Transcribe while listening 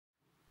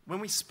When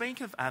we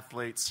speak of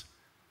athletes,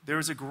 there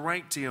is a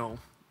great deal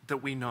that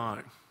we know.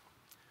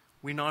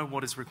 We know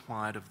what is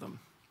required of them.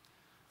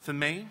 For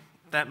me,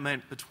 that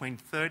meant between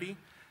 30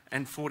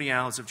 and 40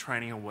 hours of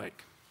training a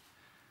week.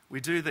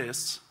 We do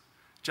this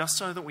just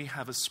so that we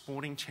have a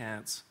sporting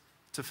chance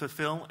to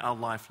fulfill our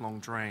lifelong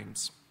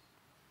dreams.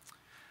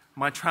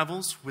 My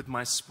travels with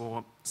my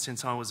sport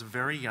since I was a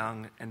very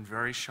young and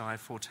very shy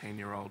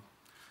 14-year-old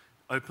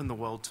opened the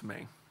world to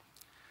me.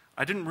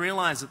 I didn't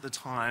realise at the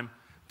time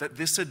that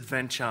this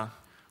adventure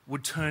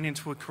would turn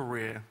into a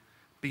career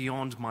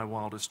beyond my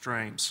wildest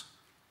dreams.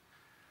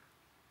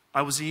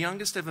 I was the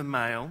youngest ever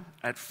male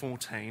at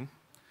 14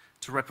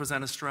 to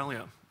represent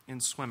Australia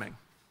in swimming.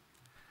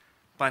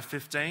 By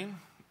 15,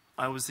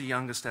 I was the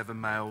youngest ever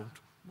male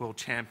world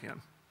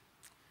champion.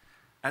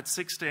 At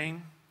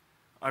 16,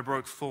 I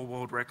broke 4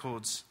 world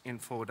records in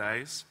 4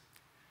 days.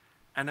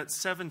 And at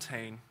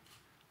 17,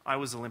 I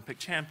was Olympic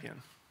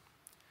champion.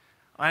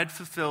 I had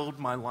fulfilled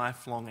my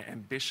lifelong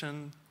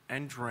ambition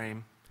and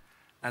dream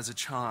as a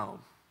child.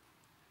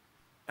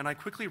 And I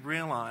quickly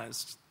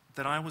realised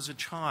that I was a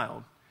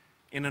child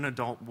in an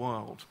adult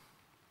world.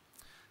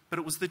 But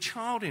it was the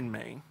child in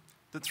me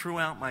that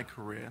throughout my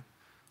career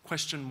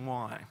questioned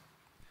why.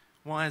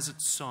 Why is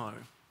it so?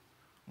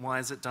 Why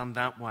is it done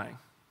that way?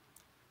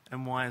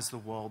 And why is the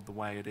world the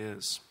way it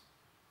is?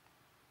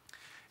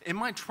 In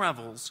my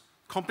travels,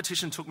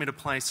 competition took me to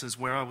places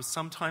where I was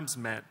sometimes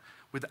met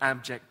with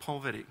abject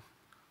poverty,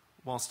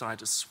 whilst I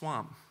just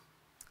swum.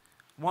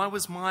 Why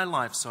was my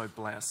life so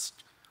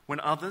blessed when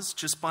others,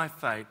 just by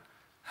fate,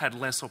 had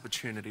less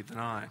opportunity than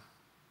I?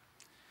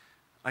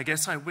 I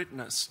guess I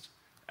witnessed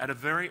at a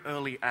very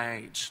early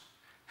age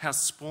how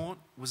sport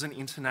was an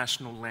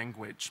international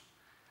language,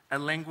 a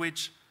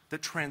language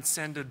that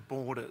transcended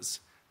borders,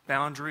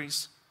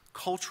 boundaries,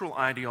 cultural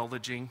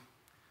ideology,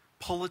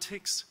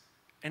 politics,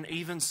 and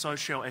even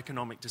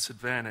socio-economic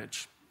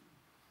disadvantage.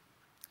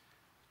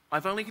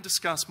 I've only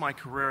discussed my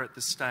career at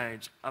this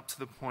stage up to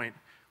the point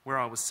where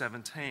I was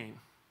 17.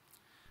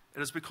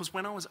 It is because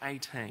when I was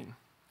 18,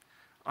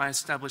 I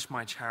established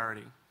my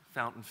charity,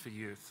 Fountain for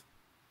Youth.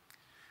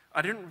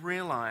 I didn't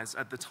realise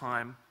at the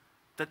time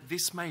that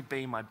this may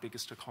be my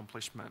biggest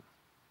accomplishment.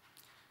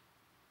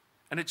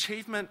 An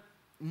achievement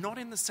not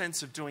in the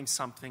sense of doing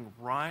something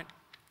right,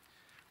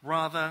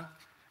 rather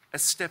a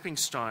stepping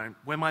stone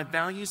where my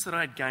values that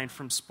I'd gained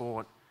from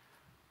sport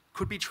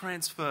could be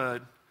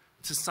transferred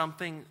to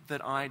something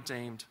that I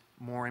deemed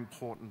more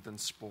important than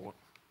sport.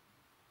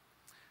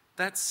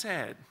 That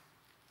said,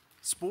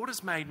 sport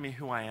has made me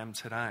who I am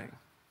today.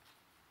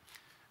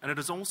 And it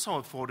has also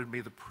afforded me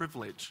the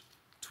privilege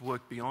to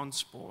work beyond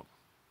sport.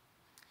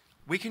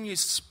 We can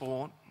use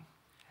sport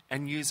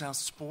and use our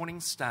sporting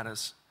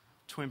status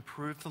to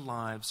improve the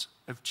lives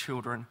of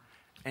children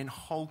and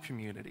whole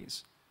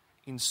communities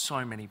in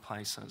so many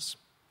places.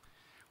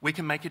 We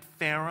can make it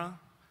fairer,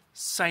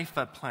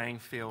 safer playing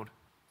field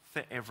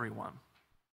for everyone.